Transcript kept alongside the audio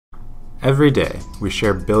Every day, we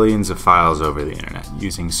share billions of files over the internet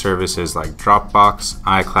using services like Dropbox,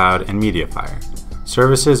 iCloud, and Mediafire,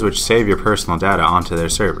 services which save your personal data onto their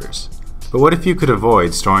servers. But what if you could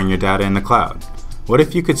avoid storing your data in the cloud? What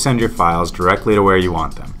if you could send your files directly to where you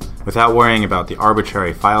want them, without worrying about the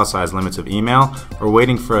arbitrary file size limits of email or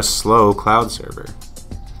waiting for a slow cloud server?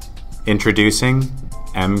 Introducing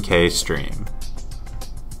MKStream.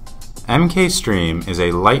 MKStream is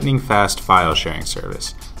a lightning-fast file sharing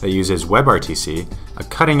service that uses WebRTC, a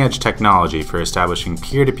cutting-edge technology for establishing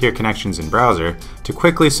peer-to-peer connections in browser, to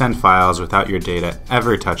quickly send files without your data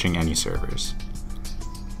ever touching any servers.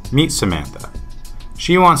 Meet Samantha.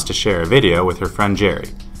 She wants to share a video with her friend Jerry,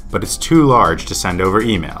 but it's too large to send over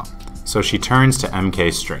email, so she turns to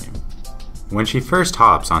MKStream. When she first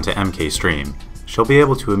hops onto MKStream, she'll be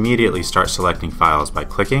able to immediately start selecting files by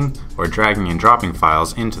clicking or dragging and dropping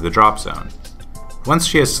files into the drop zone. Once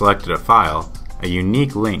she has selected a file, a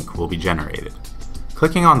unique link will be generated.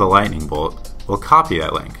 Clicking on the lightning bolt will copy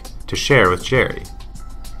that link to share with Jerry.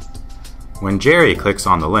 When Jerry clicks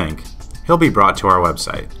on the link, he'll be brought to our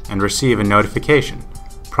website and receive a notification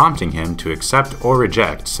prompting him to accept or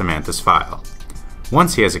reject Samantha's file.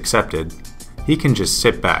 Once he has accepted, he can just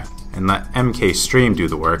sit back and let MKStream do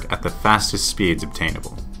the work at the fastest speeds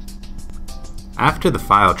obtainable. After the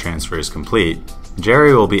file transfer is complete,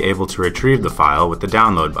 Jerry will be able to retrieve the file with the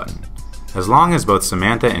download button. As long as both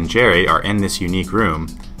Samantha and Jerry are in this unique room,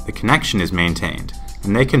 the connection is maintained,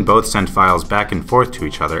 and they can both send files back and forth to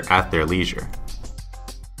each other at their leisure.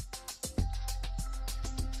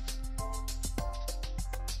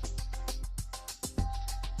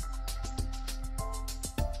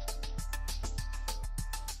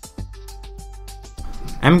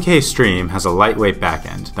 MKStream has a lightweight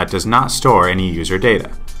backend that does not store any user data.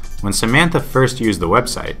 When Samantha first used the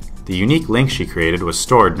website, the unique link she created was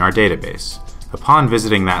stored in our database. Upon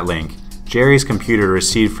visiting that link, Jerry's computer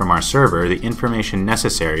received from our server the information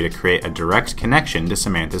necessary to create a direct connection to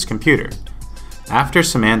Samantha's computer. After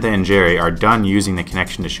Samantha and Jerry are done using the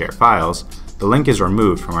connection to share files, the link is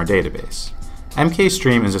removed from our database.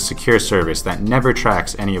 MKStream is a secure service that never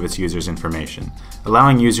tracks any of its users' information,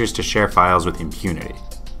 allowing users to share files with impunity.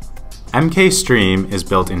 MKStream is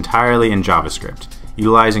built entirely in JavaScript,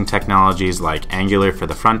 utilizing technologies like Angular for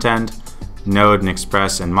the front end, Node and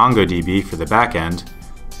Express and MongoDB for the back end,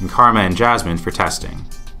 and Karma and Jasmine for testing.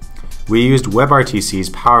 We used WebRTC's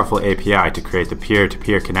powerful API to create the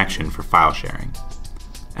peer-to-peer connection for file sharing.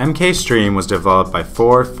 MKStream was developed by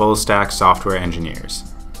 4 full-stack software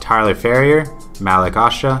engineers: Tyler Ferrier, Malik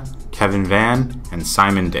Asha, Kevin Van, and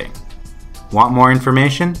Simon Ding. Want more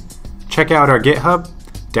information? Check out our GitHub,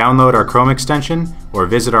 download our Chrome extension, or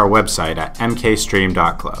visit our website at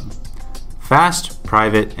mkstream.club. Fast,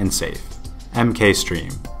 private, and safe.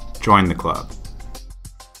 MKStream. Join the club.